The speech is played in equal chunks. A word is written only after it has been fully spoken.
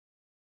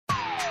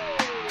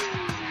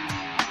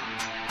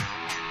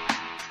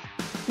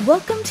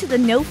Welcome to the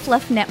No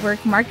Fluff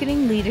Network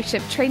Marketing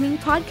Leadership Training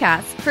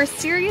Podcast for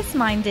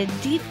serious-minded,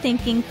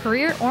 deep-thinking,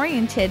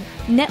 career-oriented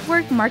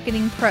network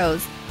marketing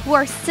pros who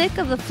are sick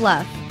of the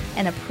fluff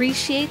and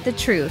appreciate the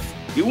truth.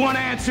 You want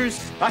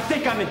answers? I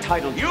think I'm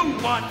entitled. You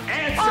want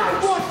answers?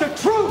 I want the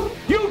truth!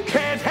 You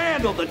can't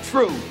handle the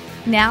truth!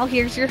 Now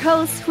here's your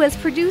host who has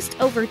produced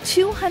over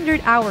 200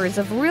 hours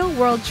of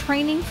real-world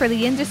training for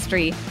the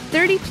industry,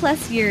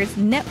 30-plus years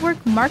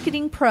network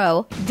marketing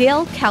pro,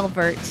 Dale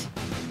Calvert.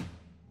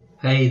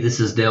 Hey, this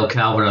is Dale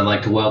Calvert. I'd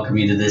like to welcome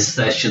you to this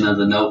session of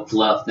the No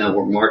Fluff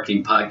Network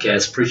Marketing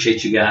Podcast.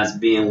 Appreciate you guys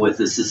being with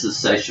us. This is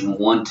session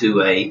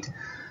 128.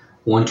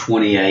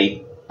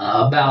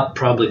 About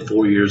probably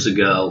 4 years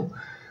ago,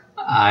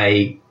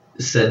 I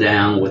sat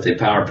down with a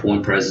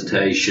PowerPoint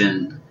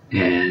presentation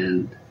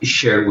and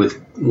shared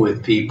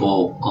with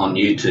people on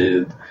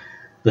YouTube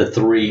the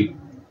 3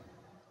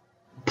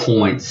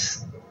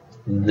 points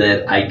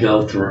that I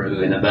go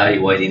through in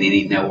evaluating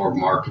any network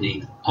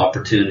marketing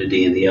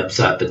opportunity and the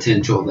upside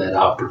potential of that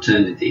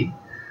opportunity.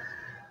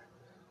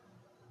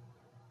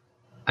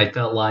 I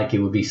felt like it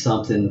would be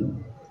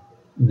something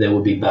that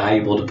would be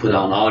valuable to put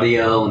on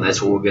audio, and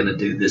that's what we're going to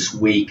do this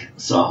week.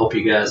 So I hope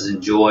you guys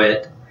enjoy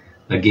it.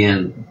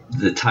 Again,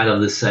 the title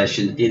of this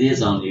session, it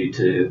is on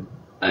YouTube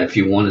if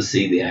you want to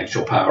see the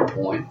actual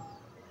PowerPoint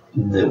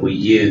that we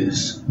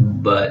use.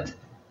 But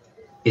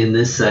in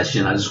this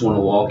session, I just want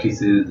to walk you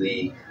through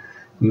the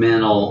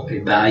mental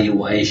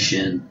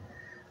evaluation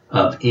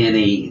of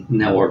any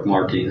network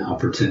marketing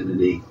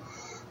opportunity.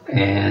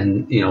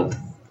 And,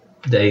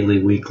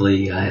 daily,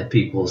 weekly, I have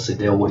people say,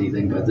 Dale, what do you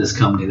think about this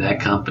company, that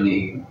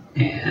company?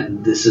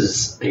 And this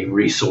is a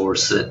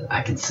resource that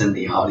I can send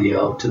the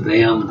audio to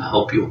them, and I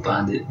hope you'll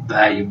find it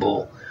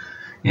valuable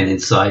and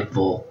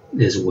insightful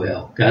as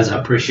well. Guys, I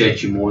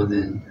appreciate you more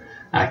than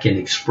I can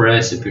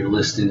express. If you're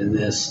listening to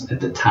this at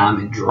the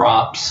time it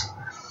drops,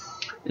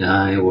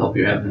 I hope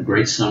you're having a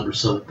great summer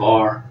so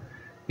far.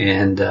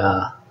 And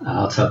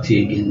I'll talk to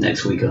you again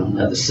next week on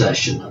another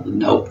session of the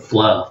No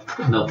Fluff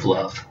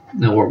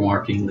Network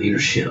Marketing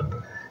Leadership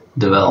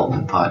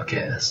Development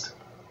Podcast.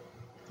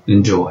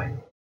 Enjoy.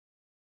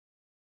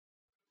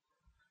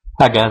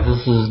 Hi guys,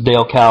 this is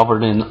Dale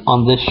Calvert, and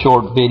on this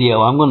short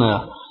video I'm going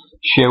to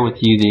share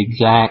with you the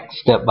exact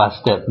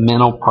step-by-step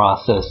mental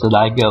process that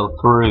I go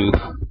through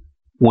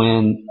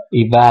when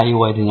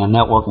evaluating a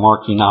network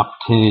marketing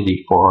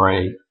opportunity for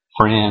a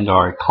friend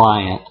or a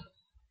client.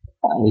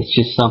 It's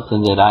just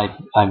something that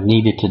I've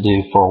needed to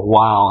do for a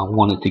while. I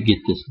wanted to get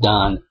this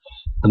done.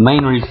 The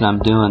main reason I'm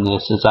doing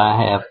this is I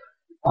have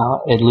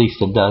at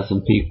least a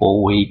dozen people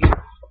a week,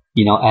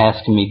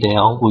 asking me,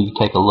 Dale, will you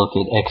take a look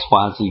at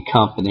XYZ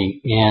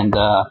company? And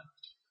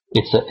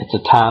it's a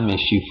time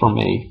issue for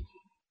me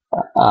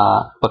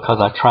because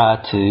I try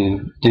to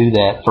do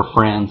that for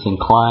friends and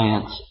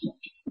clients.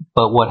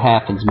 But what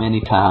happens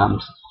many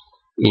times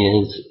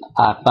is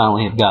I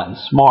finally have gotten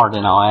smart,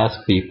 and I'll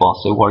ask people,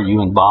 I'll say, well, are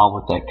you involved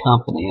with that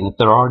company? And if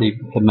they already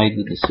have made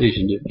the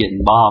decision to get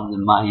involved,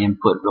 then my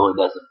input really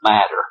doesn't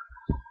matter.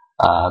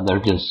 They're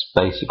just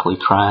basically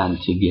trying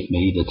to get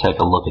me to take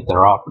a look at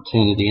their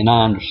opportunity, and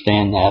I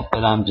understand that,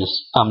 but I'm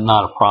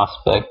not a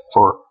prospect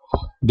for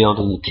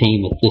building a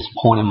team at this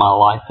point in my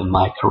life and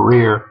my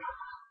career.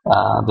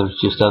 There's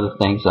just other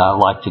things I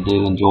like to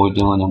do, enjoy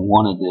doing, and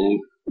want to do,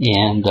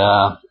 and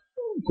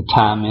the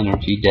time,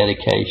 energy,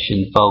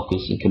 dedication,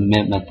 focus, and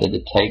commitment that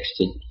it takes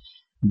to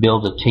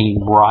build a team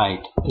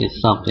right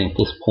is something at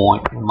this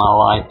point in my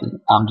life that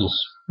I'm just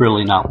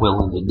really not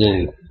willing to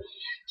do.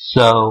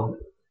 So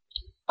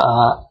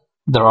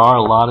there are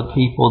a lot of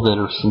people that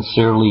are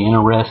sincerely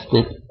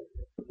interested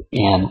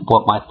in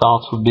what my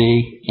thoughts would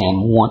be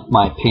and want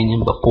my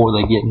opinion before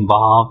they get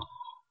involved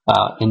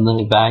in the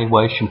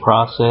evaluation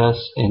process,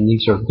 and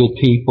these are good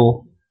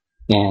people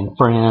and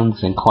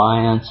friends and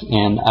clients,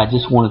 and I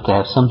just wanted to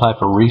have some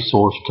type of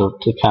resource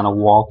to kind of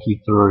walk you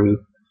through,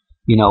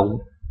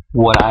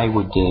 what I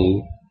would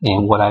do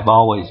and what I've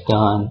always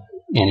done,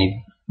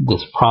 and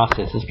this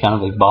process has kind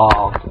of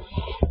evolved.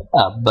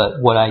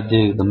 But what I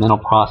do, the mental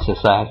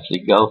process I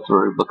actually go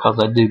through, because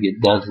I do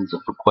get dozens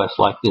of requests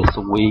like this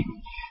a week.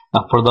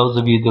 For those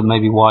of you that may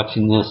be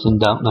watching this and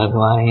don't know who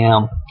I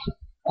am,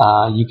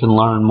 you can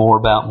learn more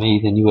about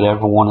me than you would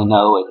ever want to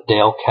know at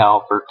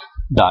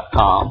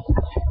DaleCalvert.com.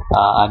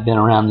 I've been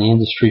around the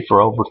industry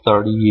for over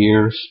 30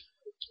 years.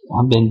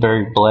 I've been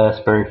very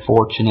blessed, very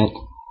fortunate.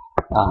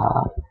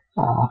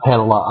 I've had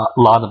a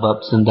lot of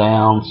ups and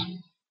downs,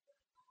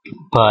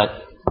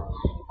 but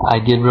I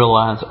did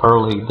realize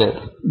early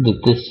that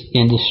this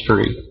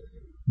industry,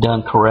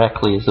 done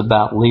correctly, is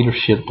about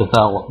leadership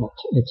development.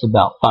 It's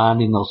about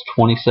finding those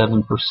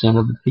 27%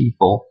 of the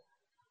people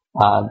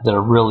that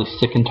are really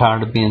sick and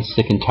tired of being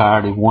sick and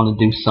tired and want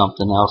to do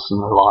something else in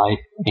their life,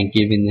 and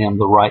giving them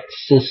the right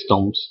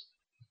systems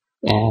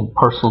and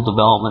personal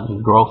development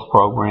and growth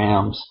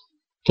programs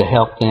to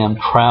help them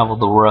travel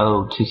the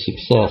road to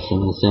success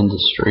in this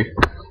industry.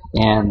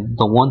 And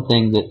the one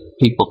thing that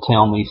people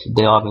tell me is,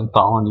 Dale, I've been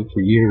following you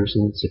for years,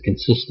 and it's a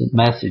consistent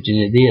message, and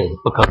it is,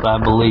 because I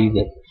believe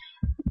that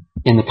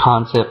in the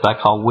concept I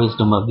call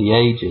wisdom of the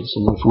ages.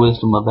 And there's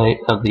wisdom of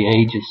the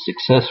ages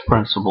success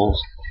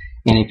principles.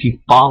 And if you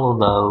follow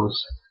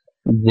those,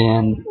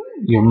 then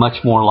you're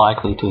much more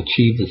likely to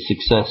achieve the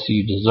success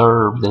you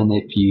deserve than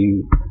if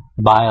you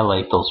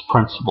violate those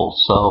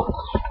principles. So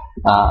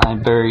I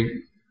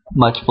very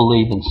much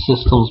believe in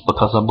systems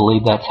because I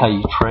believe that's how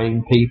you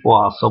train people.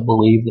 I also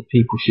believe that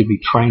people should be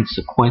trained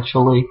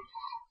sequentially.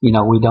 You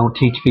know, we don't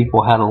teach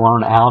people how to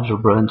learn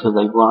algebra until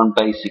they've learned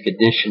basic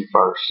addition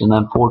first. And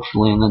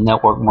unfortunately, in the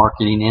network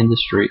marketing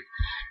industry,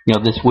 you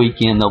know, this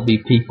weekend there'll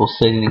be people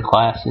sitting in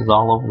classes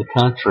all over the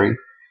country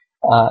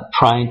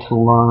trying to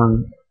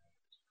learn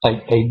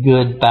a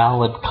good,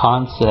 valid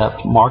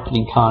concept,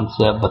 marketing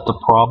concept, but the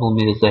problem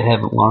is they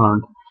haven't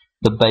learned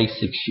the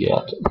basics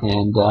yet.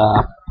 And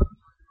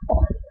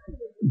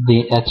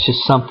that's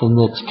just something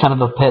that's kind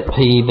of a pet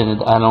peeve,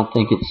 and I don't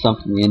think it's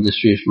something the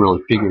industry has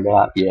really figured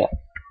out yet.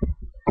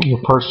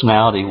 Your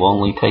personality will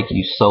only take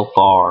you so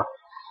far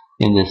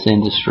in this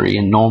industry,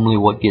 and normally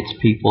what gets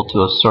people to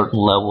a certain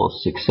level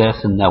of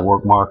success in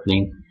network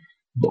marketing,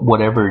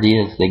 whatever it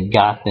is that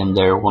got them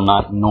there, will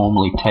not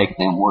normally take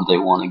them where they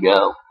want to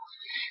go.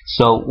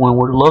 So when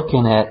we're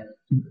looking at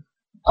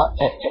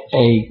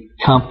a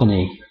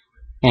company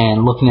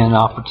and looking at an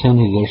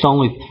opportunity, there's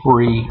only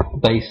three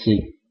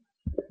basic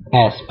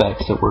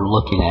aspects that we're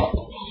looking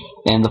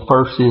at. And the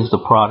first is the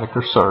product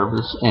or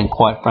service, and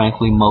quite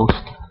frankly, most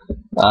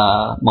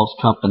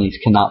companies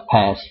cannot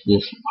pass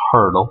this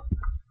hurdle.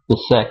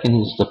 The second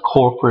is the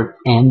corporate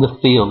and the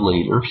field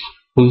leaders,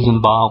 who's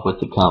involved with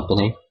the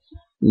company.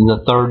 And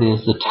the third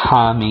is the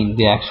timing,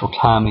 the actual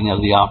timing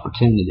of the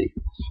opportunity.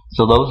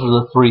 So those are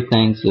the three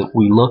things that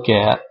we look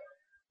at.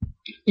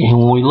 And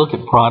when we look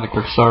at product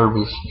or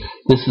service,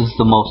 this is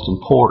the most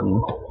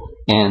important.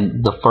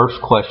 And the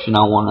first question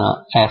I want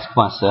to ask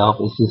myself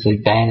is this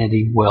a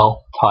vanity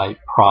wealth type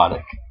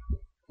product?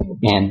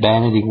 And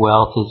Vanity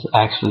Wealth is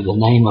actually the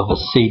name of a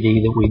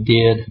CD that we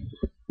did.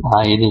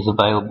 It is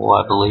available,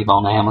 I believe,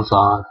 on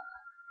Amazon.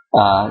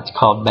 It's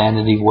called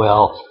Vanity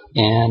Wealth.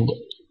 And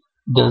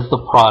does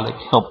the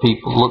product help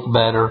people look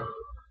better?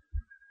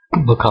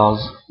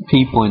 Because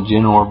people in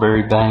general are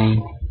very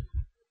vain.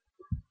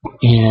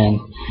 And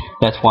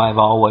that's why I've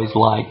always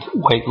liked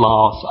weight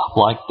loss. I've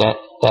liked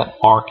that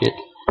market.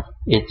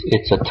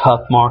 It's a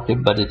tough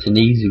market, but it's an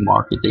easy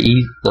market.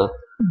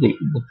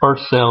 The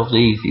first sale is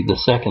easy. The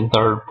second,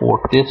 third,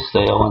 fourth, fifth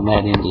sale in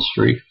that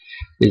industry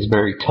is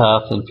very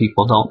tough, and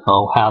people don't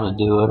know how to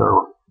do it,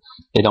 or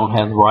they don't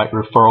have the right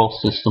referral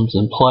systems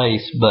in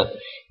place. But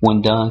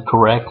when done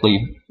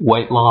correctly,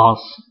 weight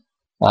loss,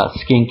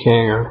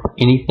 skincare,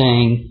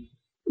 anything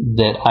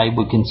that I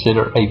would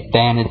consider a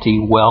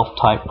vanity wealth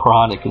type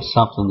product is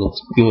something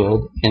that's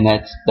good, and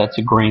that's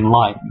a green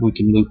light. We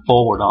can move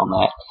forward on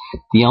that.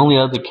 The only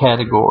other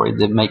category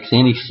that makes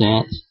any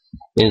sense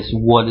is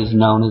what is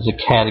known as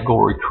a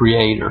category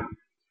creator.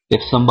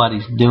 If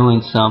somebody's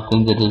doing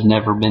something that has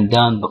never been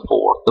done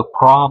before. The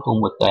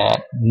problem with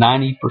that,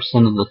 90%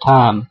 of the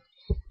time,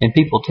 and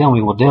people tell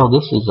me, well, Dale,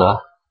 this is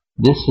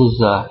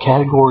a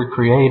category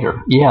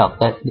creator. Yeah,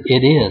 that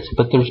it is,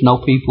 but there's no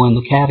people in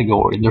the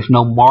category. There's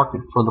no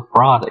market for the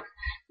product.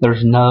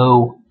 There's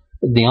no,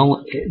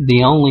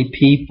 the only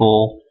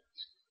people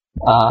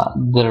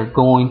that are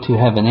going to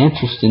have an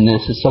interest in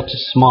this is such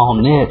a small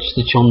niche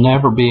that you'll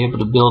never be able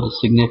to build a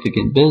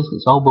significant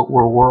business. Oh, but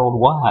we're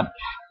worldwide.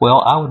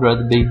 Well, I would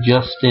rather be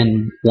just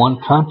in one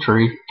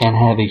country and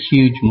have a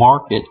huge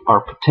market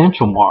or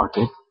potential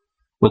market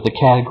with a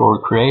category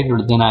creator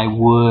than I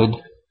would,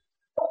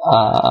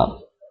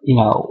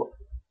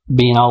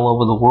 being all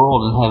over the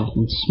world and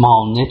having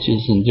small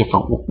niches in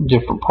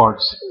different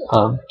parts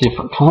of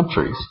different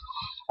countries.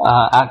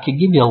 I could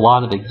give you a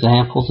lot of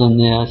examples in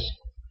this.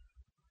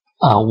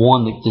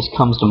 One that just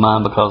comes to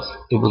mind because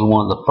it was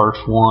one of the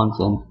first ones,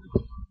 and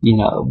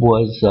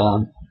was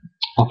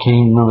I can't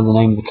even remember the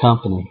name of the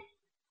company.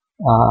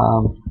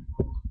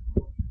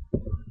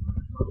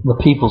 The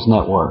People's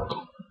Network.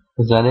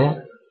 Is that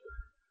it?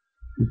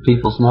 The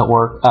People's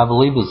Network. I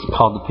believe it's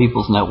called the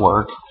People's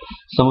Network.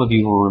 Some of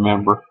you will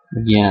remember.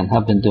 Again,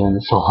 I've been doing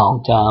this a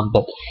long time,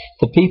 but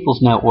the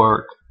People's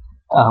Network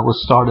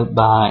was started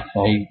by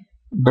a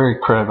very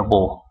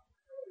credible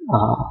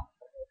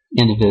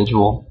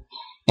individual.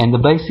 And the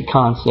basic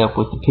concept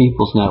with the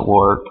People's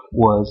Network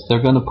was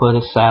they're going to put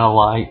a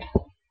satellite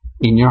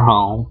in your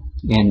home,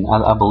 and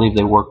I believe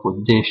they worked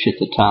with Dish at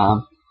the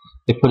time.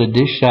 They put a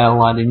Dish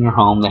satellite in your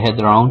home. They had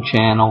their own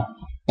channel,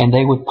 and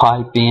they would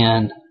pipe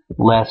in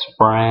Les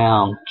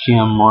Brown,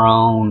 Jim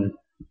Rohn,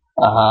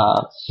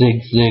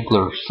 Zig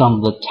Ziglar, some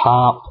of the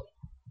top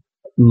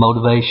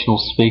motivational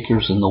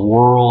speakers in the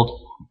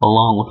world,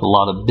 along with a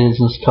lot of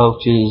business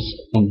coaches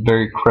and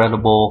very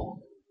credible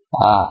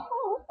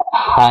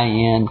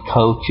high-end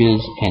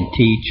coaches and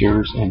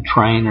teachers and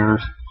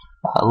trainers.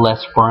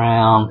 Les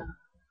Brown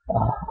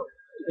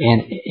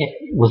and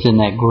it was in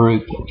that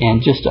group,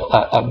 and just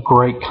a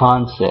great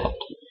concept.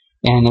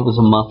 And it was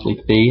a monthly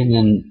fee, and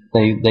then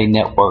they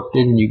networked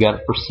it, and you got a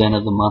 %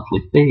 of the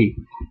monthly fee.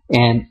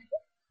 And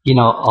a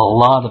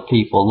lot of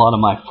people, a lot of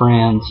my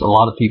friends, a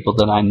lot of people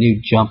that I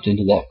knew jumped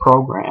into that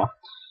program.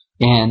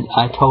 And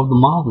I told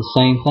them all the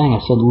same thing. I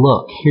said,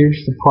 look,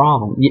 here's the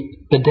problem.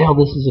 But Dale,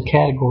 this is a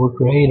category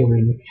creator,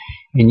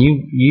 and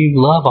you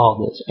love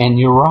all this. And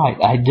you're right,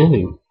 I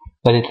do.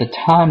 But at the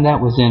time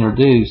that was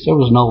introduced, there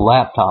was no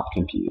laptop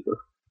computer.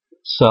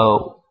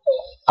 So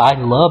I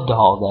loved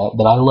all that,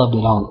 but I loved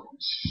it on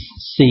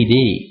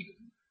CD,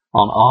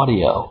 on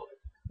audio,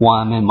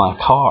 while I'm in my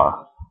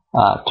car,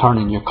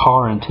 turning your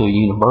car into a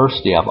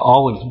university. I've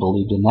always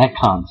believed in that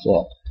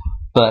concept.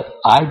 But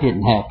I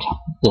didn't have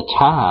the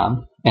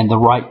time, and the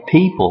right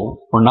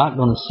people were not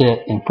going to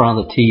sit in front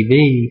of the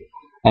TV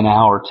an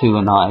hour or two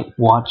a night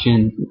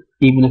watching,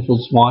 even if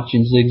it's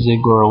watching Zig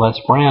Ziglar or Les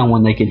Brown,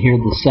 when they can hear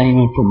the same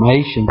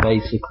information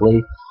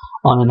basically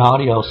on an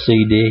audio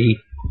CD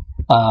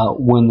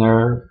when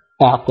they're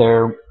out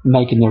there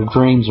making their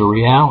dreams a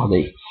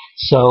reality.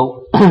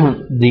 So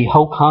the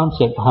whole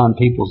concept behind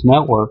People's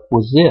Network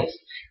was this.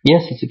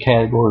 Yes, it's a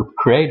category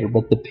creator,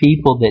 but the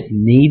people that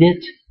need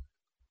it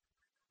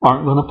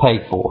aren't going to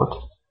pay for it.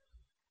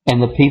 And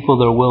the people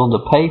that are willing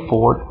to pay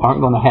for it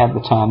aren't going to have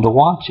the time to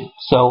watch it.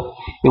 So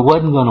it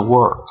wasn't going to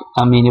work.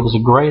 I mean, it was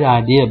a great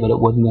idea, but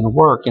it wasn't going to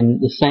work. And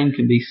the same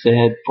can be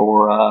said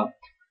for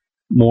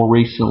more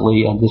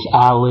recently this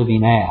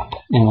iLiving app.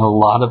 And a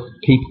lot of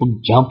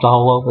people jumped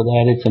all over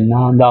that. It's a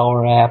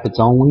 $9 app. It's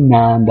only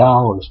 $9,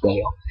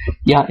 Dale.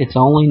 Yeah, it's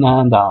only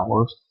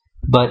 $9,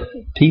 but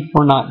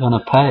people are not going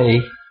to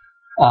pay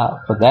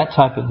for that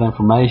type of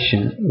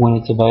information when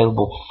it's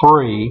available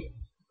free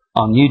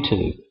on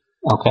YouTube.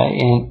 Okay,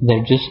 and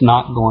they're just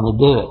not going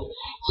to do it.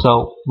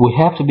 So we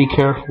have to be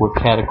careful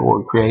with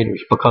category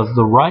creators, because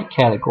the right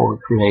category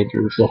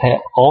creators that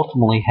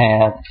ultimately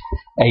have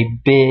a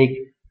big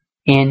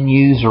end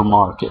user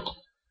market,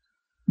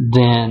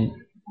 then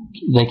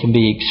they can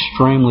be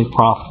extremely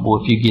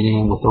profitable if you get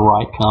in with the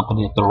right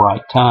company at the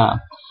right time.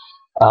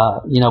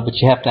 But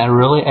you have to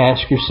really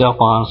ask yourself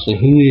honestly,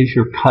 who is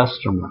your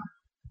customer?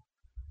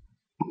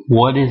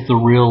 What is the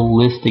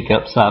realistic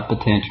upside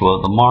potential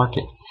of the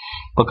market?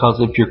 Because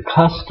if your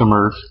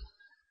customers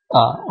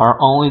are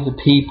only the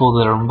people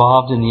that are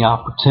involved in the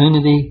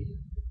opportunity,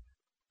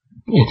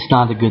 it's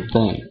not a good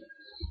thing.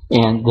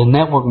 And the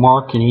network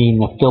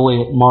marketing,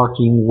 affiliate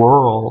marketing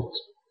world,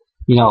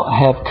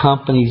 have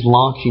companies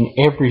launching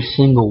every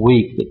single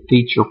week that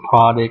feature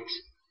products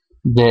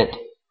that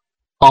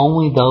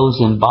only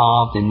those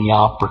involved in the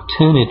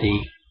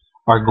opportunity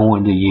are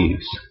going to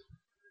use.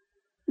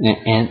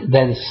 And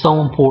that is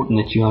so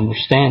important that you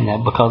understand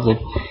that, because if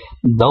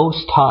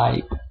those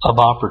type of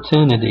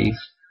opportunities,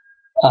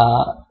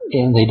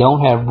 and they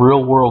don't have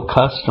real world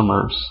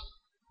customers,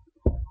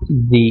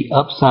 the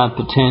upside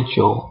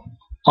potential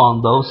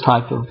on those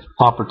type of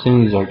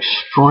opportunities are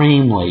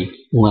extremely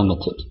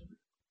limited.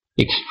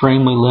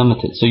 Extremely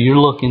limited. So you're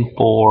looking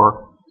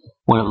for,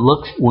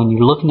 when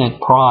you're looking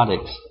at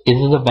products, is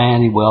it a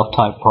vanity wealth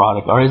type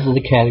product, or is it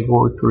a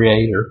category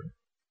creator?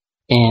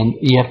 And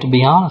you have to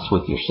be honest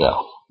with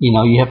yourself.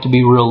 You have to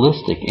be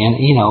realistic. And,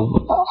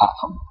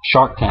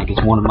 Shark Tank is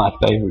one of my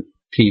favorite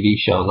TV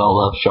shows. I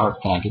love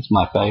Shark Tank. It's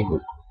my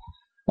favorite.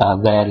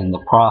 That and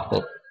The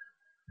Prophet.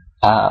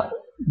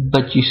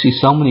 But you see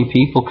so many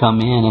people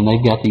come in and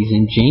they've got these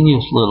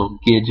ingenious little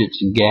gadgets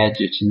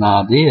and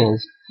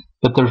ideas,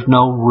 but there's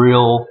no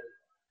real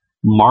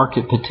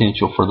market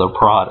potential for their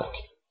product.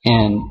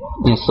 And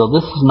so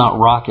this is not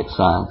rocket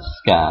science,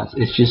 guys.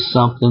 It's just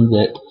something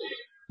that,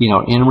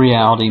 in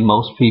reality,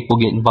 most people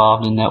get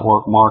involved in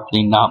network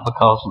marketing not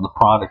because of the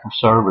product or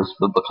service,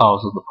 but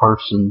because of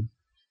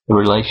the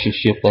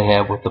relationship they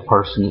have with the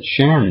person that's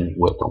sharing it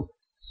with them.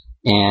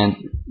 And,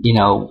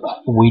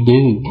 we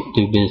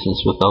do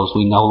business with those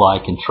we know,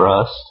 like, and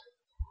trust.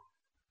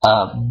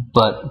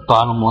 But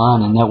bottom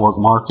line in network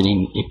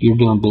marketing, if you're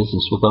doing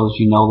business with those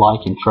you know,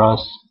 like, and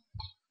trust,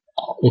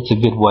 it's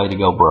a good way to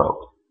go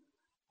broke.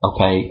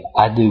 Okay,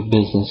 I do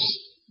business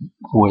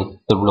with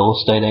the real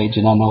estate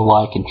agent I know,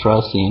 like, and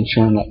trust, the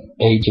insurance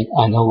agent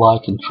I know,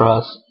 like, and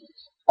trust.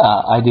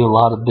 I do a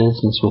lot of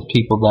business with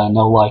people that I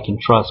know, like, and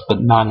trust,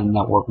 but not in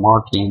network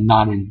marketing,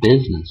 not in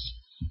business,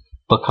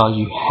 because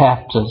you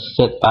have to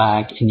sit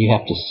back and you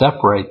have to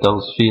separate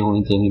those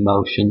feelings and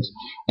emotions,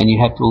 and you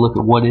have to look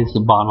at what is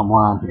the bottom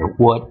line here.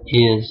 What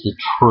is the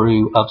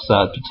true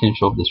upside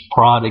potential of this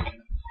product?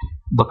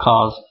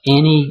 Because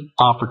any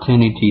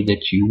opportunity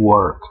that you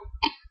work,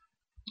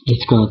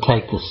 it's going to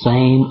take the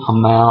same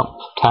amount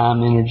of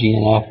time, energy,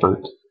 and effort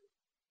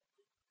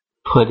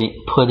put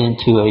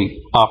into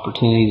a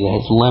opportunity that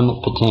has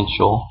limit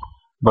potential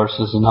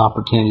versus an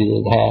opportunity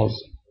that has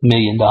 $1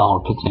 million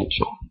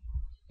potential.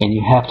 And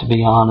you have to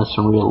be honest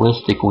and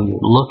realistic when you're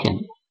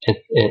looking at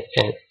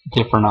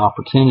different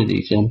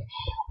opportunities. And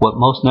what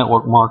most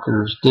network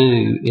marketers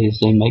do is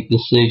they make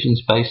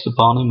decisions based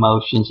upon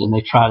emotions, and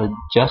they try to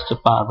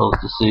justify those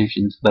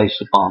decisions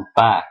based upon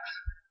facts.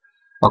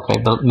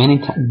 Okay, but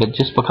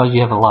just because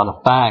you have a lot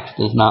of facts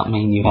does not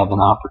mean you have an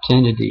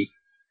opportunity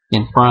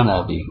in front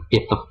of you.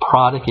 If the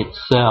product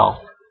itself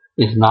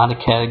is not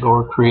a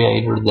category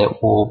creator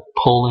that will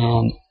pull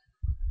in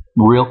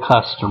real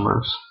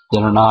customers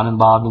that are not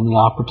involved in the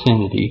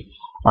opportunity,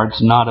 or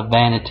it's not a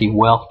vanity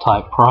wealth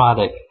type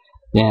product,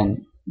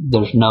 then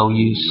there's no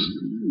use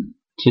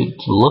to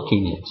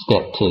looking at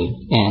step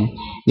 2. And,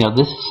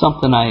 this is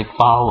something I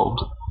followed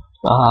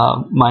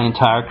my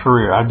entire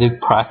career. I do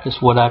practice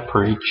what I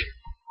preach.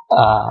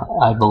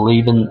 I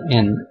believe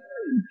in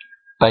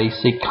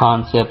basic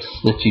concepts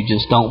that you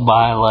just don't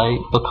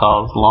violate,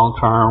 because long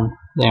term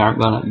you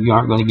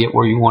aren't going to get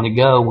where you want to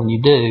go when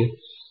you do.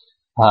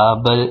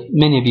 But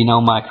many of you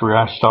know my career.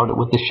 I started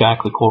with the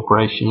Shackley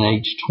Corporation at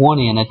age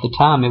 20, and at the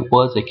time it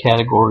was a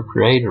category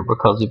creator,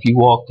 because if you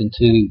walked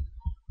into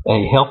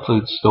a health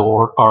food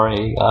store or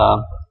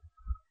a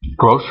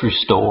grocery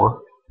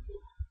store,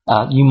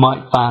 you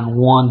might find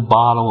one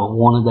bottle of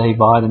one-a-day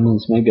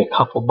vitamins, maybe a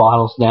couple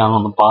bottles down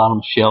on the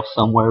bottom shelf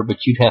somewhere, but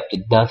you'd have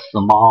to dust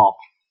them off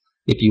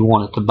if you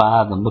wanted to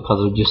buy them, because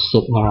they're just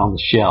sitting there on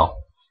the shelf.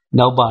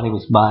 Nobody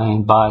was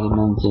buying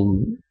vitamins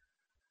and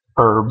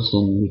herbs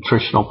and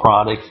nutritional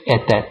products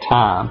at that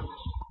time.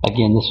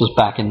 Again, this was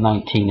back in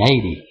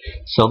 1980.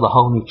 So the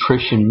whole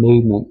nutrition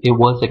movement, it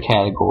was a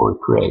category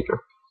creator.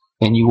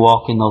 And you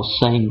walk in those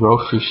same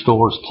grocery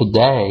stores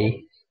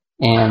today,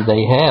 and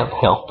they have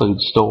health food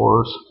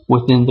stores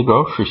within the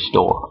grocery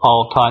store,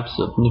 all types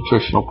of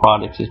nutritional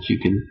products that you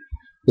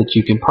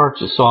can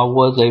purchase. So I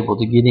was able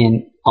to get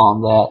in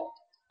on that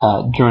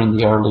during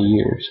the early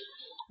years.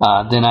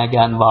 Then I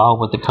got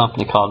involved with a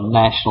company called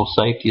National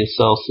Safety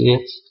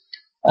Associates,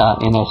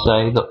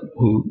 NSA,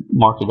 who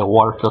marketed a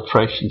water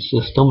filtration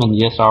system. And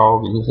yes, our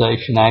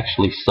organization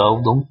actually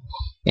sold them.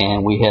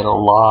 And we had a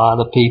lot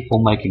of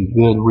people making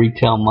good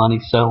retail money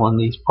selling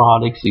these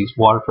products, these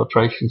water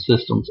filtration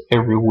systems,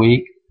 every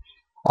week.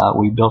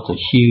 We built a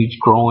huge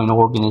growing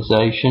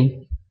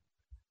organization,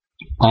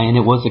 and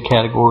it was a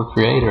category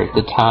creator. At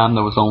the time,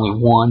 there was only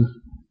one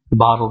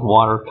bottled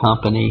water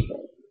company.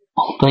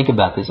 Think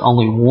about this,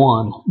 only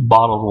one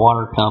bottled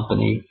water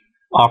company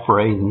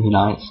operating in the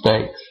United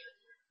States,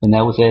 and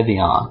that was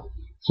Evian.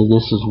 So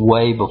this is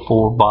way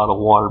before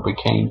bottled water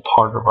became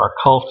part of our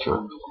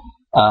culture.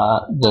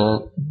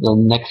 The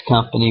next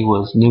company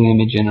was New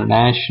Image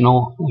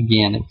International.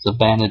 Again, it's a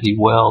vanity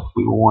wealth.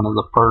 We were one of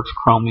the first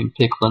chromium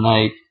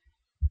picolinate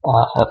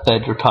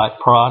ephedra type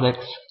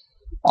products.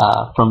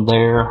 From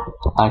there,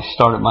 I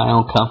started my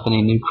own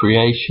company, New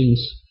Creations,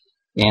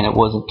 and it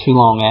wasn't too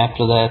long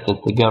after that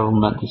the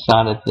government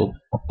decided that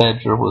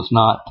ephedra was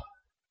not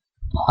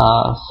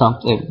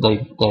something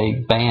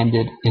they banned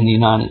it in the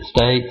United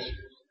States,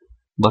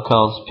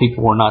 because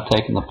people were not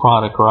taking the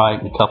product right,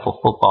 and a couple of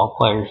football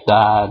players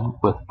died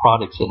with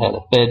products that had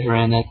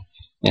ephedra in it,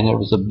 and there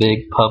was a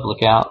big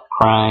public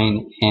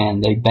outcrying,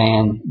 and they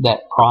banned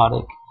that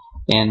product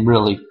and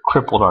really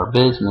crippled our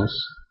business.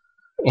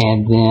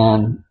 And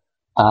then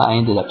I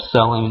ended up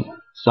selling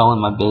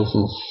my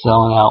business,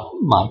 selling out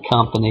my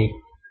company,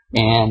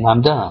 and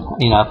I'm done.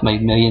 I've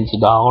made millions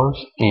of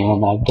dollars,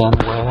 and I've done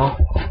well,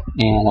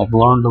 and I've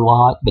learned a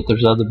lot, but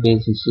there's other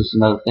businesses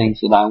and other things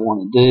that I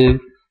want to do,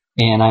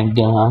 and I'm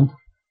done.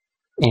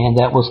 And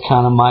that was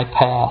kind of my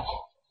path.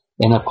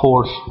 And of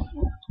course,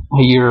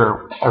 a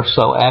year or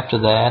so after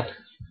that,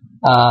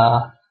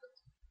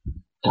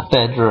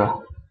 ephedra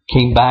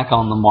came back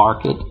on the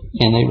market,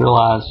 and they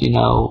realized,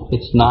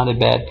 it's not a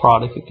bad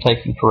product if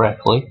taken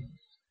correctly,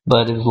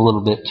 but it was a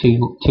little bit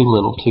too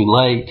little too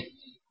late.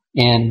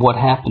 And what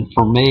happened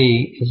for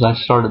me is I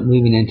started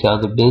moving into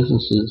other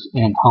businesses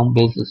and home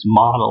business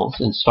models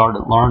and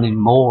started learning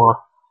more.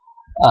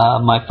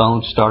 My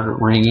phone started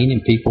ringing,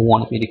 and people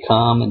wanted me to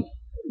come and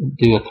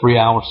do a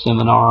 3-hour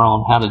seminar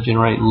on how to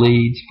generate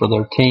leads for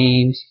their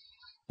teams,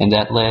 and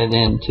that led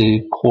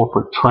into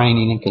corporate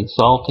training and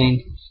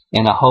consulting,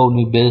 and a whole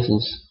new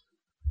business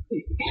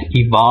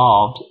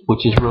evolved,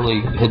 which is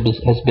really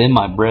has been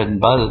my bread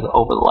and butter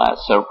over the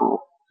last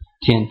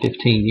 10,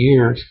 15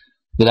 years,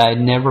 that I had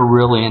never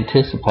really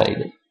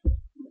anticipated.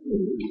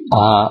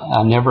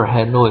 I never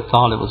had really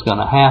thought it was going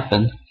to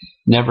happen,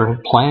 never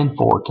had planned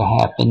for it to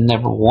happen,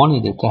 never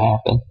wanted it to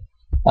happen.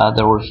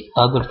 There was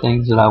other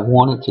things that I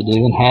wanted to do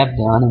and have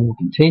done and will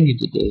continue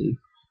to do,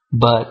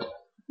 but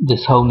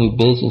this whole new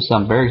business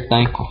I'm very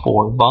thankful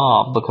for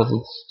evolved, because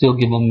it's still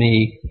given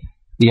me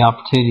the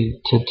opportunity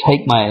to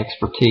take my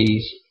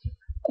expertise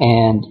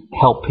and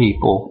help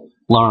people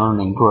learn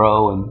and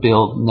grow and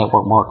build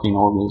network marketing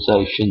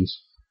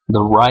organizations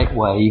the right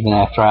way, even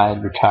after I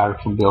had retired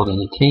from building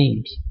the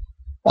teams.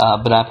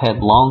 But I've had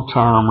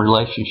long-term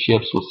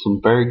relationships with some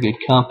very good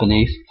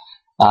companies.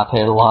 I've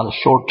had a lot of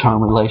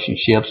short-term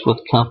relationships with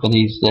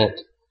companies that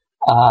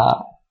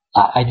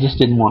I just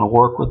didn't want to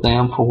work with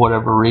them for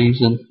whatever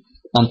reason.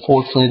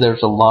 Unfortunately,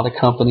 there's a lot of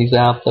companies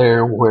out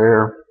there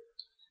where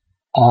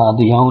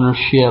the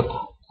ownership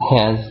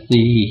has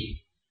the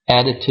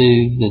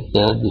attitude that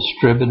the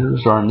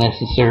distributors are a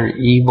necessary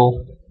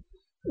evil.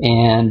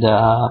 And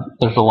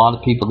there's a lot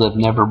of people that have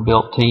never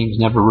built teams,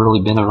 never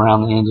really been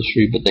around the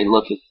industry, but they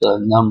look at the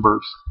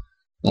numbers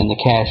and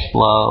the cash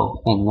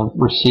flow and the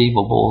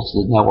receivables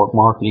that network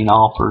marketing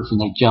offers, and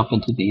they jump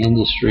into the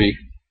industry,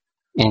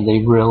 and they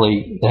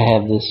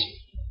have this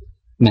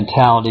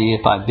mentality,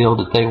 if I build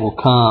it, they will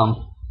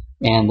come,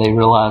 and they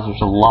realize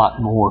there's a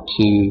lot more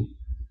to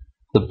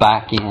the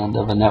back end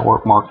of a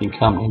network marketing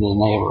company than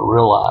they ever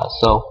realized.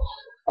 So,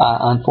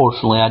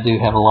 unfortunately, I do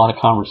have a lot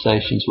of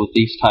conversations with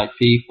these type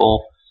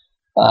people,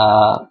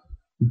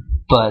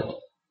 but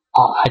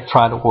I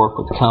try to work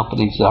with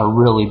companies that I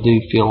really do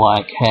feel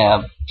like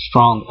have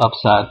strong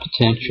upside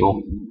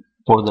potential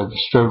for their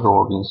distributor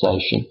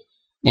organization.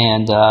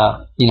 And,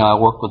 I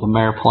worked with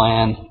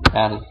Ameriplan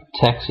out of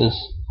Texas,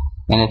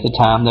 and at the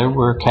time they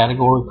were a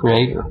category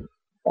creator.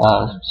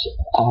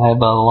 I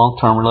have a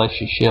long-term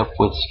relationship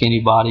with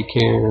Skinny Body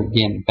Care,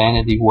 again,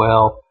 Vanity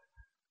Wealth,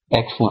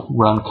 excellent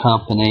run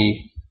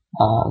company,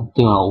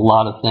 doing a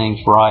lot of things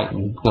right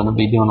and going to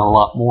be doing a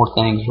lot more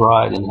things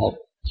right and have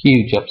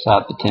huge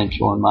upside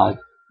potential in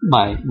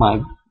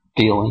my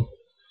feeling.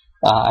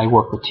 I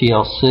work with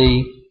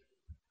TLC,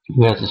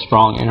 who has a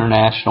strong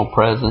international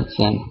presence,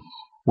 and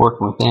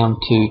working with them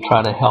to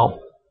try to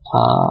help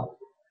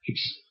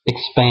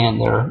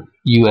expand their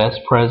U.S.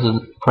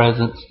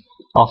 presence.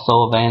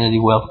 Also a Vanity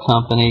Wealth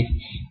company.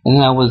 And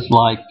then I was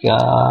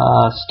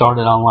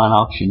started Online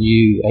Auction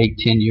U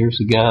 8-10 years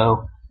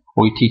ago,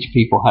 where we teach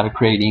people how to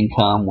create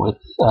income with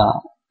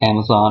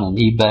Amazon and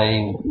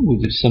eBay. We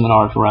do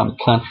seminars around the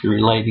country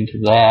relating to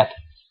that.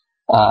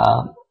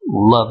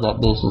 Love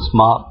that business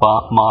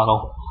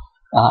model.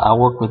 I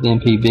work with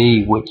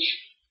MPB, which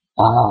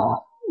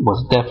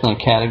was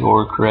definitely a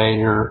category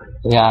creator.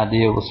 The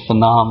idea was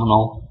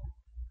phenomenal.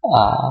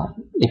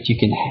 If you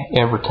can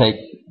ever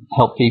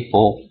help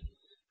people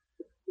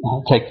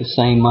take the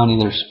same money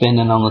they're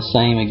spending on the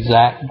same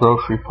exact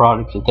grocery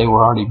products that they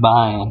were already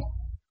buying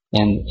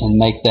and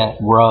make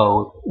that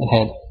grow, it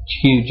had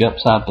huge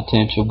upside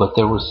potential, but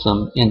there was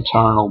some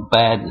internal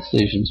bad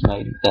decisions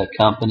made at that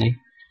company.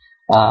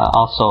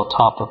 Also a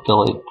top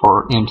affiliate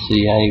for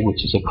MCA,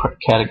 which is a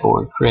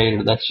category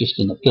creator. That's just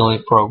an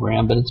affiliate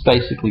program, but it's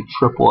basically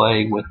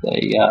AAA with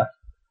a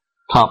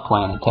comp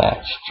plan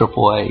attached,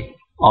 AAA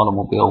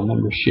automobile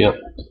membership.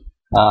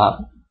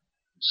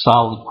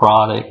 Solid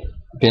product,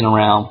 been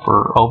around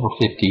for over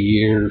 50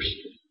 years.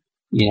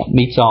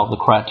 Meets all the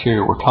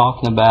criteria we're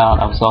talking about.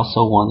 I was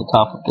also one of the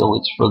top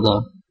affiliates for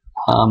the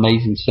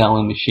Amazing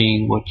Selling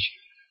Machine, which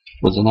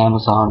was an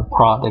Amazon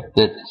product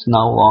that is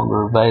no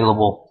longer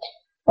available.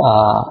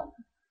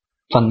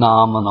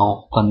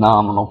 Phenomenal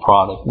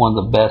product. One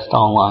of the best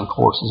online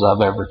courses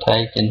I've ever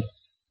taken.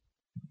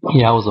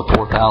 Yeah, it was a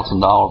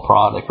 $4,000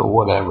 product or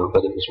whatever,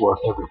 but it was worth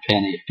every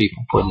penny if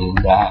people put it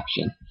into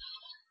action.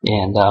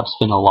 And I've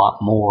spent a lot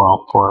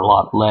more for a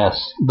lot less,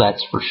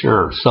 that's for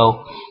sure.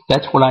 So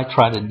that's what I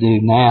try to do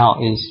now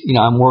is,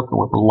 I'm working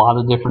with a lot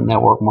of different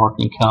network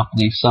marketing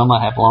companies. Some I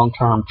have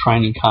long-term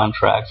training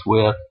contracts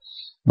with,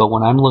 but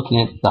when I'm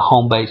looking at the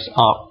home-based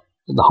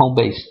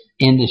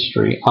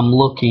industry, I'm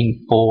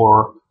looking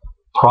for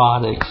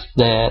products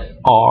that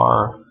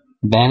are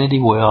Vanity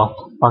Wealth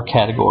or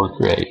category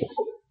creative.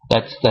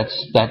 That's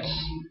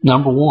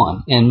number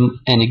one. And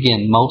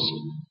again, most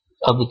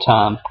of the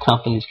time,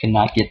 companies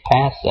cannot get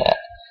past that.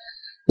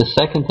 The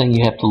second thing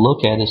you have to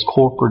look at is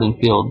corporate and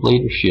field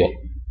leadership.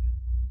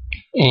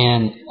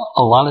 And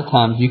a lot of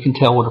times you can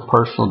tell what a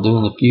person will do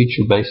in the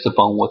future based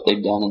upon what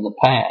they've done in the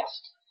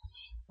past.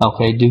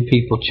 Okay, do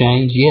people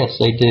change? Yes,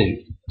 they do.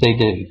 They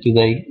do. Do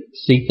they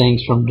see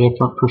things from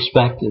different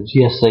perspectives?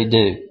 Yes, they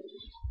do.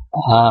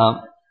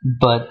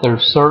 But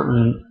there's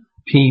certain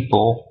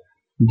people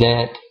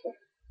that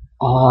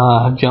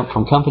jump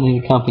from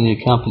company to company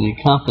to company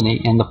to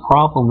company, and the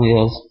problem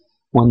is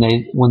when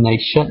they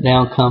shut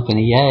down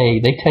company A,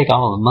 they take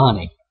all the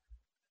money,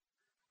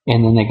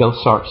 and then they go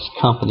start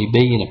company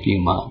B in a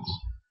few months,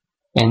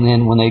 and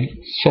then when they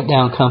shut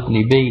down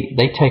company B,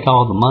 they take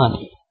all the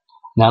money.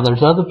 Now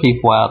there's other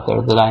people out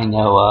there that I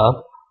know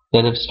of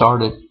that have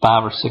started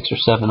 5 or 6 or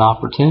 7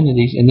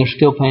 opportunities, and they're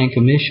still paying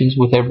commissions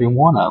with every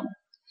one of them.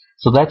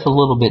 So that's a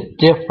little bit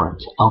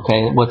different.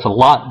 Okay, what's a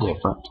lot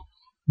different,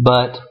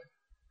 but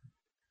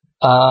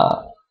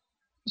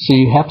so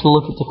you have to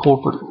look at the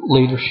corporate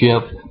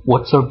leadership.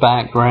 What's their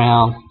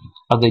background?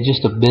 Are they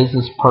just a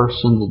business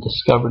person that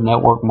discovered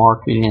network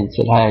marketing and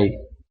said, hey,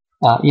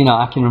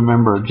 I can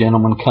remember a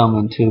gentleman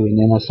coming to an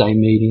NSA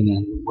meeting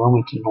in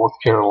Wilmington, North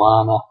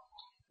Carolina,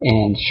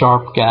 and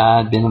sharp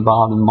guy, had been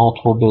involved in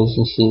multiple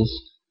businesses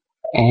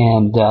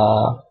and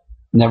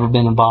never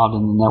been involved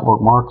in the network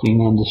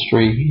marketing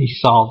industry. He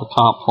saw the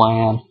comp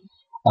plan,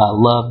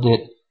 loved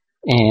it.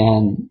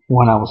 And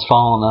when I was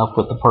following up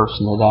with the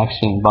person that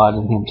actually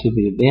invited him to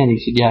the event, he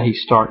said, yeah,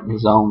 he's starting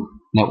his own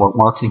network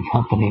marketing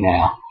company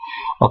now.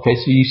 Okay,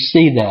 so you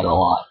see that a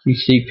lot. You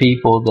see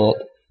people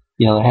that,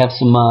 they have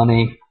some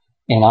money,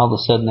 and all of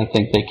a sudden they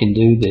think they can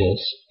do this,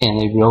 and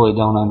they really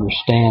don't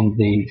understand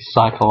the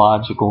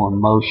psychological,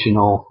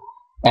 emotional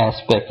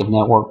aspect of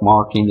network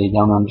marketing. They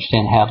don't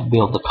understand how to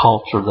build the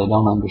culture. They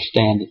don't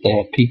understand that they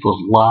have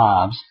people's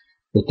lives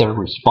that they're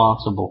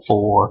responsible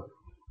for.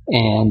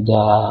 And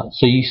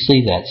so you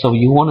see that. So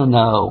you want to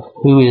know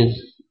who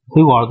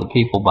are the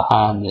people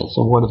behind this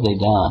and what have they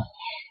done.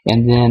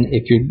 And then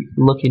if you're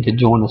looking to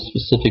join a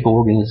specific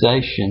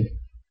organization,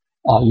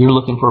 You're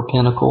looking for a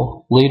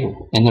pinnacle leader,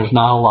 and there's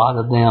not a lot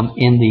of them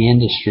in the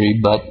industry,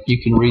 but you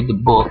can read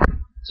the book.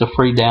 It's a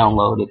free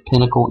download at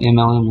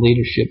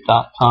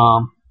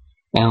pinnaclemlmleadership.com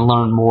and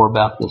learn more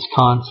about this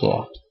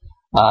concept.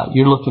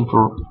 You're looking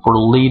for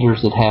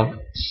leaders that have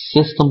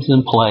systems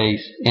in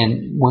place,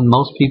 and when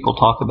most people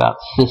talk about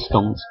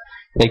systems,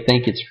 they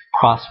think it's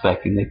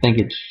prospecting. They think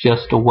it's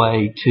just a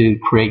way to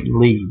create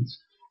leads.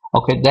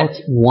 Okay, that's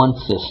one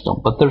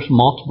system, but there's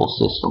multiple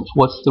systems.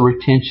 What's the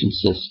retention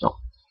system?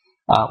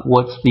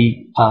 What's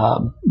the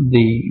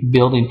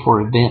building for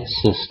events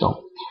system?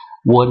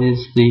 What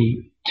is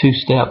the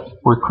two-step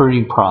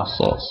recruiting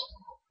process?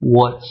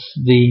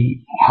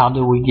 How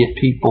do we get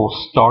people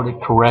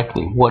started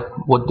correctly?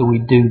 What do we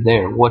do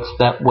there? What's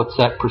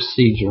that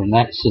procedure in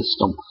that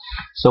system?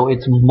 So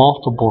it's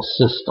multiple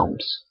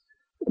systems.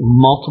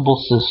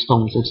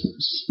 It's,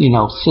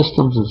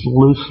 systems is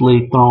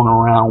loosely thrown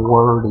around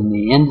word in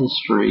the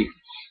industry,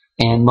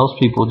 and most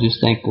people just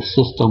think the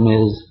system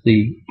is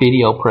the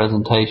video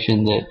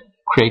presentation that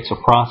creates a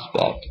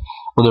prospect.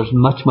 Well, there's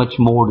much, much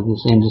more to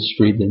this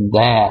industry than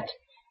that.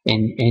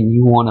 And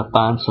you want to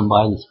find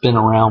somebody that's been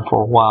around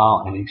for a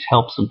while and he's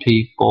helped some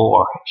people,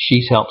 or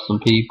she's helped some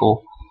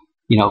people,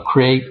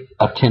 create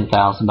a $10,000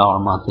 a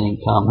month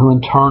income, who in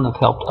turn have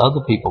helped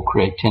other people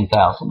create $10,000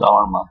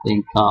 a month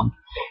income,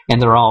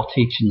 and they're all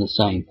teaching the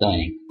same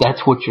thing.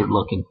 That's what you're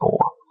looking for.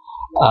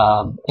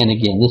 And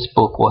again, this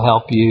book will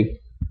help you.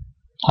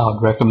 I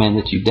would recommend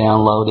that you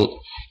download it.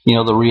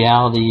 The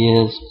reality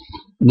is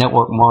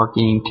network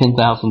marketing, $10,000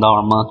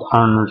 a month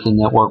earners in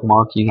network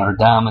marketing are a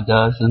dime a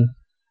dozen.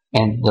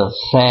 And the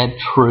sad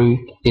truth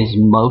is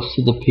most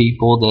of the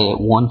people that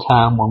at one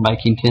time were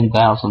making $10,000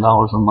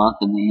 a month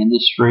in the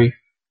industry,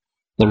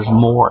 there's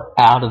more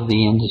out of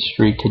the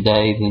industry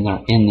today than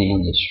there in the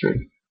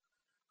industry.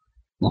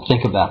 Now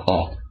think about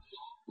that.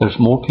 There's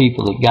more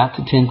people that got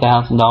to $10,000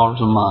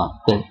 a month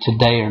that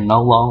today are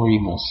no longer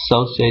even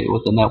associated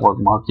with the network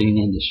marketing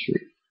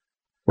industry.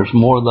 There's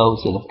more of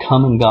those that have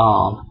come and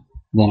gone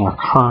than are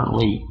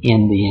currently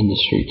in the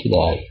industry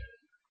today.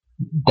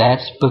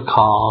 That's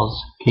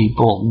because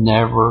people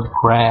never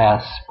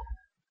grasp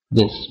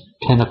this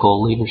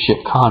pinnacle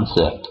leadership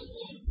concept.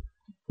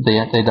 They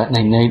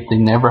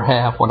never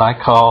have what I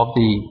call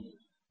the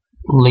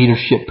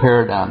leadership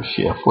paradigm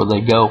shift, where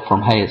they go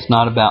from, hey, it's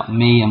not about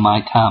me and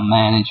my time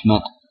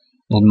management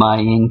and my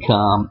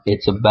income.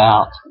 It's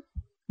about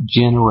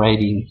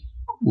generating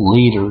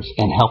leaders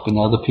and helping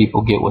other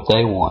people get what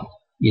they want.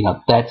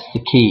 That's the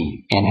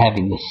key, and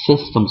having the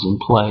systems in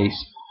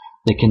place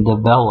that can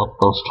develop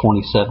those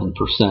 27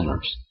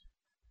 percenters.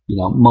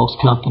 Most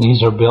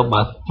companies are built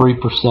by 3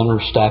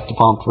 percenters stacked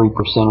upon 3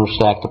 percenters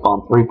stacked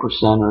upon 3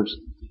 percenters,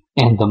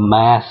 and the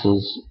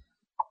masses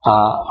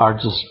are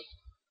just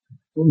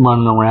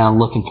running around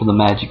looking for the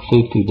magic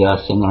foo-foo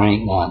dust, and there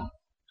ain't none.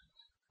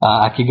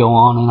 I could go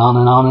on and on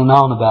and on and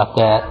on about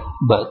that,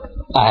 but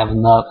I have a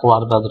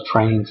lot of other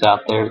trainings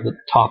out there that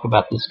talk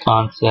about this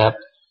concept.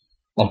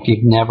 If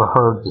you've never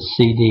heard the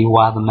CD,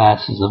 Why the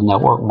Masses of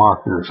Network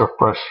Marketers Are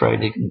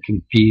Frustrated and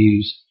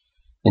Confused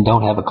and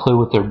Don't Have a Clue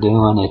What They're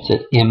Doing, it's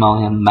at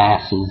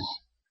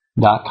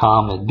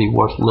mlmmasses.com. It'd be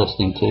worth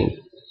listening to.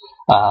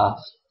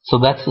 So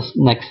that's the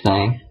next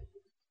thing.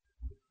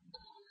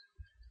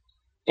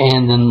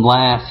 And then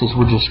last is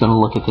we're just going to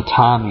look at the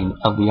timing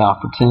of the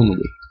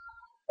opportunity.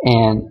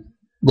 And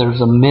there's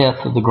a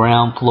myth of the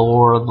ground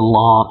floor of the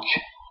launch,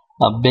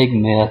 a big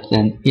myth,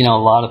 and a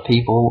lot of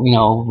people,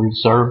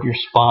 reserve your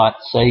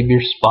spot, save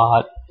your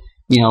spot,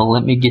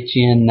 let me get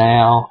you in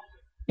now,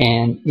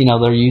 and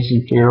they're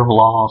using fear of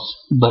loss,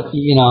 but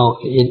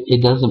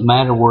it doesn't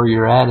matter where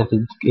you're at if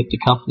the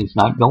company's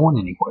not going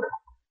anywhere.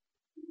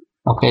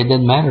 Okay, it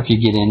doesn't matter if you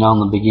get in on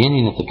the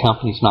beginning if the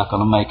company's not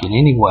going to make it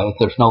anyway. If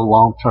there's no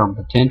long-term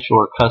potential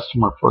or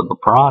customer for the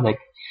product,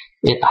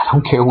 I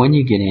don't care when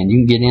you get in.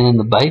 You can get in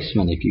the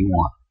basement if you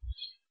want,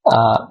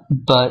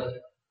 but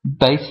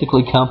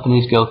basically,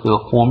 companies go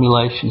through a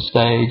formulation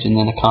stage and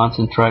then a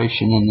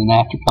concentration, and then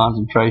after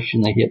concentration,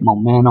 they hit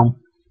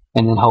momentum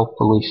and then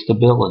hopefully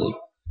stability.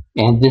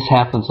 And this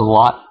happens a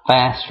lot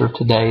faster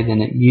today than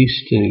it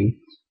used to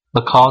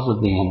because of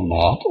the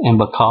internet, and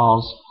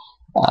because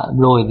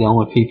really the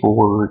only people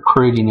we're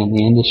recruiting in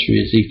the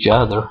industry is each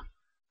other,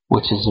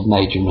 which is a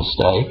major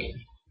mistake.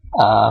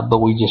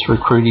 But we just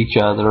recruit each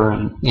other,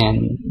 and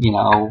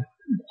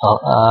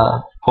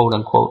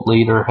quote-unquote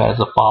leader has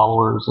a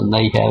followers, and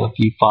they have a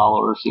few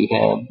followers who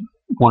have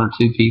 1 or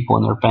 2 people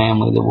in their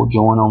family that will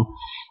join them,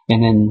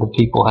 and then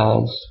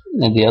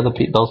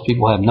those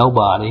people have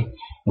nobody,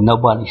 and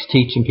nobody's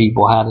teaching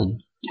people how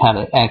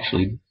to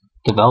actually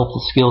develop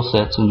the skill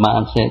sets and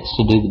mindsets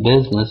to do the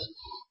business.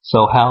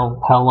 So how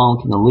long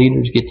can the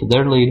leaders get to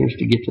their leaders,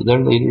 to get to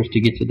their leaders, to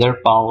get to their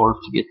followers,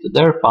 to get to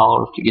their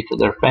followers, to get to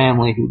their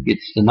family, who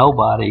gets to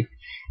nobody,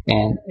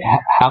 and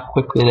how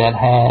quickly that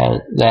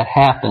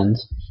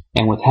happens,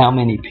 and with how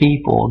many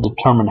people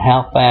determine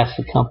how fast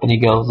the company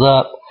goes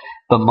up.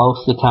 But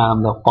most of the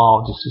time they'll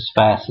fall just as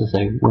fast as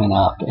they went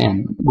up,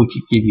 and we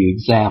could give you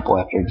example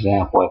after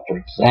example after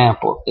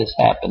example of this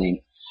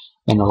happening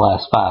in the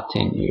last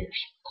 5-10 years.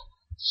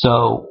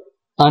 So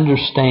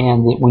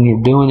understand that when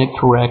you're doing it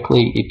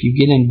correctly, if you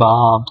get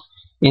involved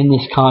in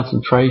this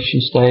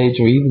concentration stage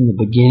or even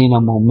the beginning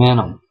of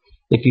momentum,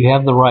 if you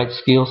have the right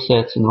skill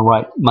sets and the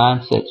right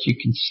mindsets, you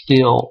can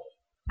still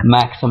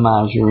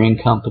maximize your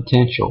income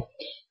potential.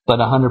 But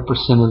 100%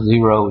 of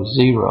zero is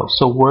zero.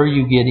 So where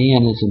you get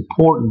in is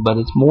important, but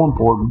it's more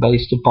important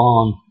based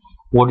upon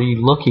what are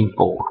you looking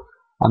for.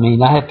 I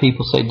mean, I have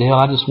people say, Dale,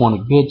 I just want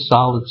a good,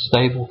 solid,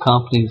 stable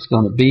company that's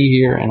going to be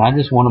here, and I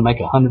just want to make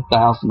 $100,000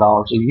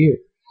 a year.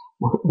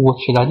 What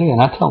should I do?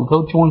 And I tell them,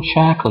 go join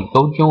Shackley,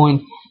 go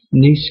join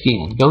New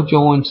Skin, go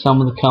join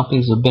some of the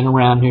companies that have been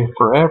around here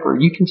forever.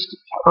 You can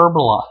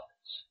Herbalife.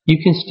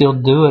 You can still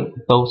do it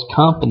with those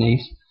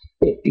companies,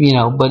 you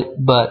know,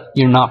 but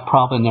you're not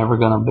probably never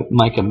going to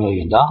make $1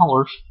 million,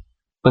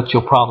 but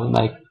you'll probably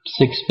make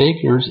 6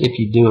 figures if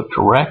you do it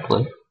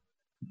correctly.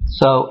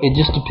 So it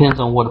just depends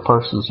on what a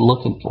person's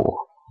looking for.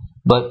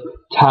 But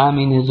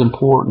timing is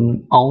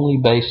important only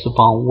based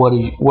upon what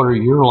are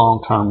your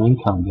long-term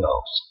income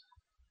goals.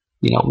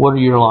 You know, what are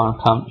your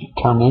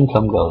long-term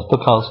income goals?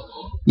 Because,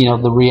 you know,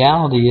 the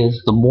reality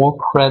is the more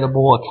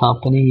credible a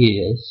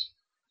company is,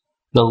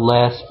 the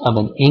less of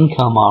an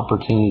income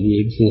opportunity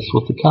exists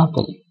with the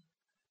company.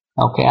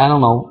 Okay, I don't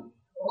know,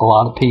 a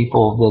lot of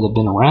people that have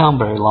been around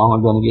very long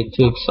are going to get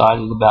too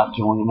excited about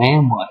joining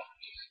Amway.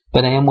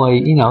 But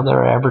Amway, you know,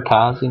 they're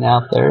advertising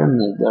out there and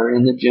they're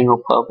in the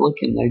general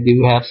public and they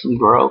do have some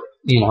growth,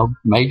 you know,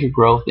 major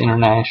growth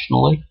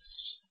internationally.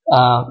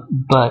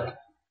 But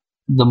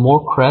the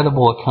more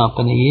credible a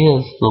company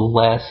is, the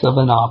less of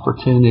an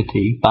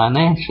opportunity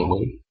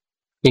financially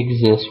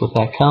exists with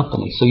that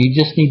company. So you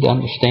just need to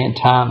understand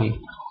timing.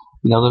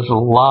 You know, there's a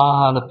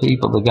lot of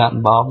people that got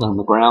involved in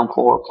the ground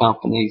floor of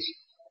companies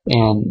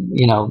and,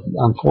 you know,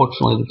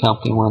 unfortunately the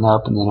company went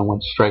up and then it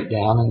went straight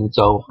down and it's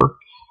over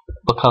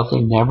because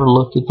they never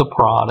looked at the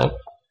product,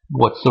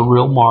 what's the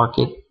real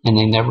market, and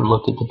they never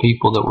looked at the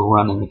people that were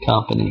running the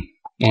company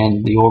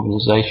and the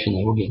organization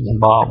they were getting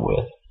involved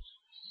with.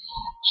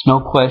 There's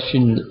no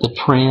question that the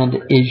trend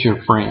is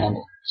your friend.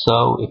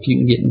 So if you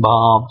can get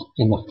involved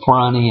in the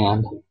front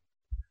end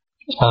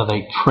of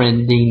a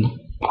trending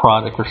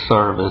product or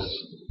service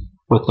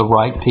with the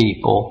right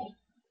people,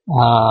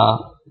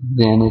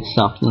 then it's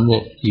something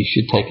that you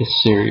should take a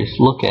serious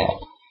look at.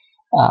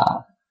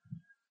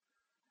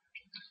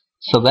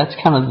 So that's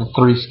kind of the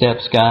 3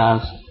 steps,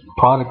 guys.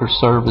 Product or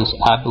service,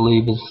 I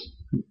believe, is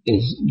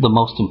the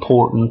most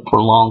important for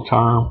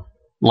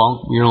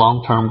your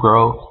long-term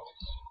growth.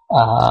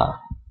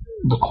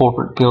 The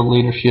corporate field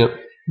leadership,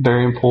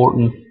 very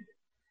important,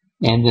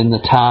 and then the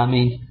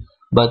timing.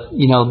 But,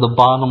 you know, the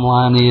bottom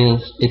line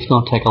is it's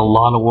going to take a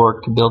lot of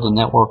work to build a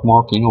network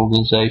marketing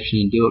organization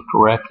and do it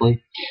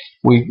correctly.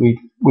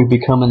 We've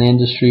become an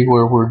industry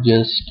where we're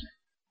just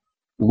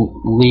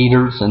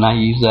leaders, and I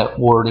use that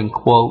word in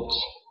quotes,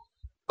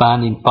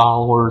 finding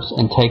followers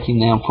and taking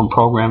them from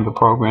program to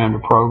program to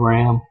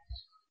program.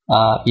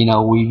 You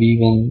know, we've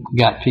even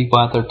got people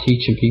out there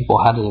teaching people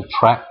how to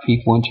attract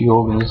people into your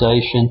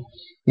organization.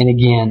 And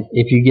again,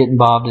 if you get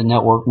involved in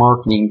network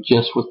marketing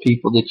just with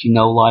people that you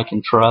know, like,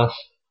 and trust,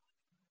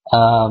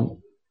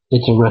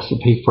 it's a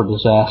recipe for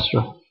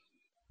disaster.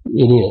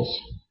 It is.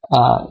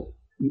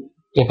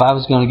 If I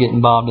was going to get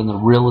involved in the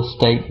real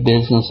estate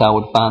business, I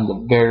would find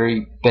the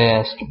very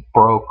best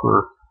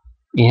broker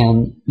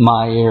in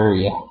my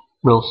area,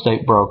 real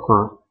estate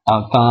broker. I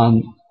would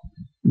find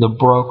the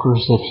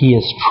brokers that he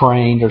has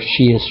trained or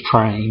she has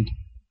trained,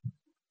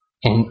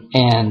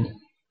 and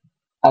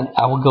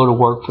I would go to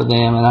work for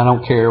them, and I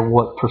don't care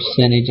what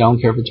percentage. I don't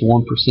care if it's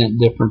 1%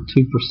 different,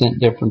 2%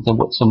 different than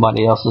what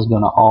somebody else is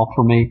going to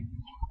offer me.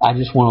 I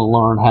just want to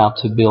learn how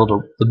to build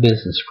the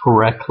business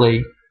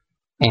correctly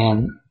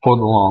and for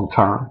the long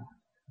term.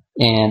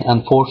 And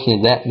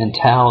unfortunately, that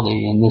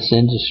mentality in this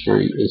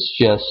industry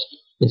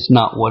it's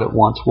not what it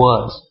once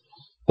was.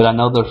 But I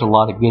know there's a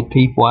lot of good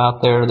people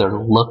out there that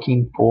are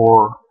looking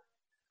for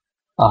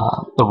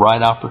the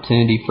right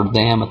opportunity for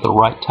them at the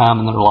right time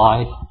in their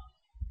life.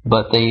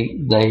 But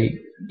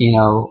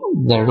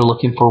they're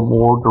looking for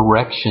more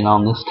direction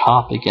on this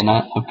topic. And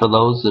for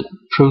those that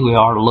truly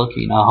are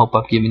looking, I hope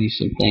I've given you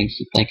some things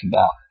to think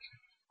about.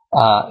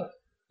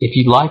 If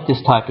you like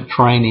this type of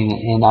training,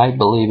 and I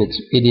believe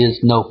it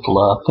is no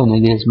fluff and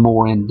it is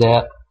more in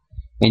depth,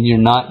 and you're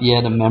not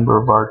yet a member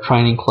of our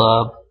training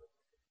club,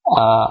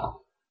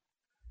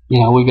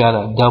 we got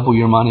a double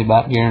your money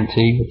back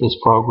guarantee with this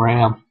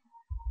program.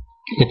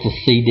 It's a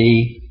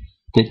CD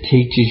that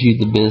teaches you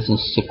the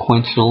business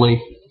sequentially.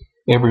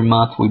 Every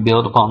month we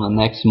build upon the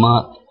next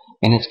month,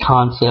 and it's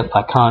concept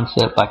by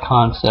concept by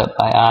concept,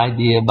 by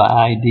idea by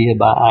idea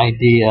by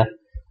idea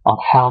on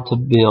how to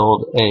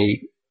build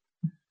a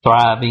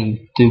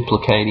thriving,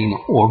 duplicating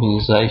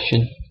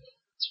organization.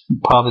 It's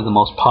probably the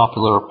most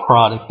popular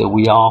product that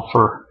we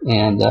offer,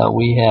 and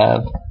we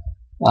have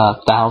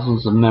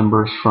thousands of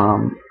members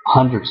from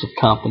hundreds of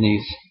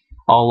companies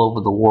all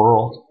over the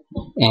world.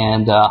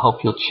 And I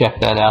hope you'll check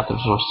that out. There's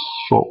a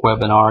short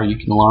webinar. You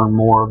can learn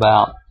more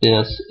about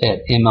this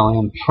at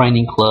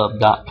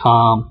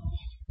mlmtrainingclub.com.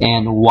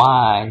 and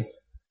why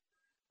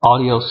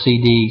audio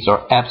CDs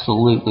are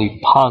absolutely,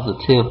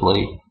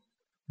 positively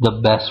the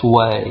best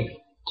way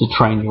to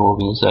train your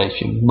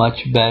organization.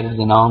 Much better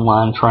than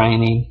online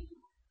training,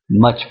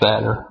 much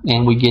better.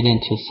 And we get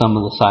into some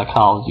of the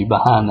psychology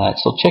behind that.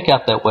 So check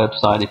out that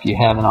website if you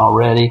haven't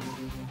already.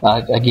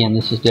 Again,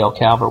 this is Dale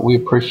Calvert. We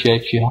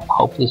appreciate you.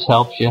 Hope this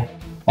helps you.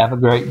 Have a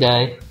great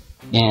day.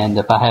 And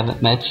if I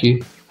haven't met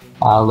you,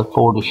 I look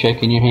forward to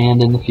shaking your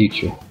hand in the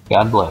future.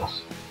 God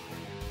bless.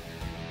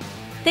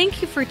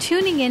 Thank you for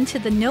tuning in to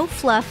the No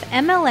Fluff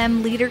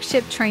MLM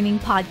Leadership Training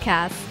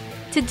Podcast.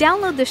 To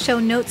download the show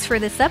notes for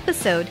this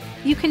episode,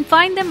 you can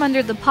find them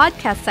under the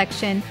podcast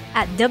section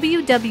at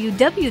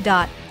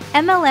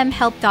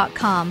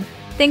www.mlmhelp.com.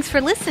 Thanks for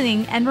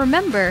listening, and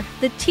remember,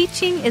 the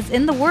teaching is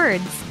in the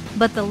words,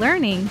 but the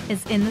learning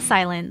is in the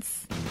silence.